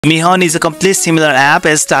Mihon is a complete similar app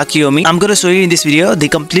as Takiyomi. I'm gonna show you in this video the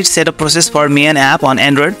complete setup process for Mihon app on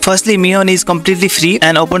Android. Firstly, Mihon is completely free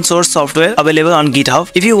and open source software available on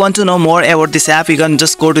GitHub. If you want to know more about this app, you can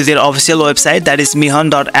just go to their official website, that is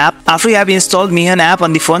mihon.app. After you have installed Mihon app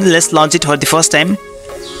on the phone, let's launch it for the first time.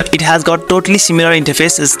 It has got totally similar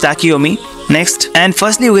interface as Takiyomi. Next, and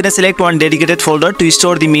firstly we're gonna select one dedicated folder to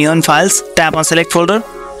store the Mihon files. Tap on select folder.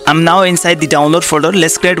 I'm now inside the download folder.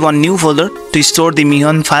 Let's create one new folder to store the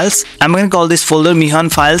Mihon files. I'm going to call this folder Mihon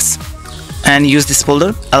files and use this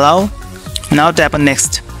folder. Allow. Now tap on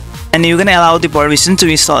next. And you're going to allow the permission to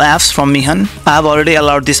install apps from Mihon. I have already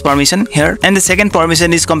allowed this permission here. And the second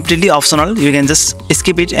permission is completely optional. You can just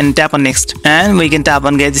skip it and tap on next. And we can tap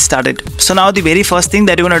on get started. So now the very first thing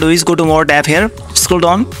that you're going to do is go to more tab here. Scroll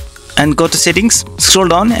down and go to settings. Scroll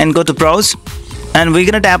down and go to browse. And we're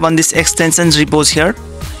going to tap on this extensions repos here.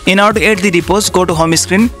 In order to add the repos, go to home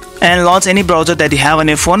screen and launch any browser that you have on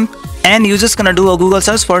your phone. And you're just gonna do a Google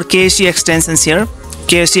search for KSG extensions here.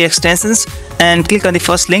 KSG extensions, and click on the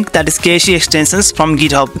first link, that is KSG extensions from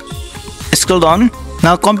GitHub. Scroll down.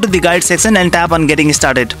 Now come to the guide section and tap on getting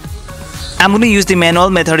started. I'm going to use the manual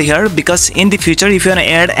method here because in the future if you want to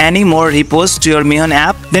add any more repos to your Mihon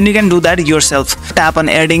app, then you can do that yourself. Tap on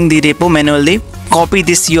adding the repo manually. Copy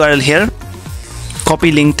this URL here.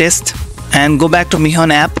 Copy link test. And go back to Mihon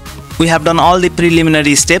app. We have done all the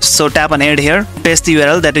preliminary steps, so tap on add here. Paste the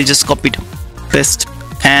URL that we just copied. Paste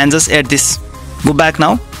and just add this. Go back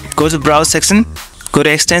now. Go to browse section. Go to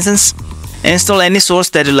extensions. Install any source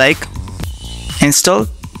that you like. Install.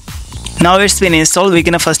 Now it's been installed. We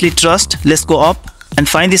can firstly trust. Let's go up and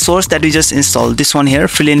find the source that we just installed. This one here.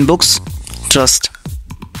 Fill in books. Trust.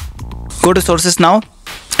 Go to sources now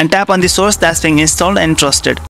and tap on the source that's being installed and trusted.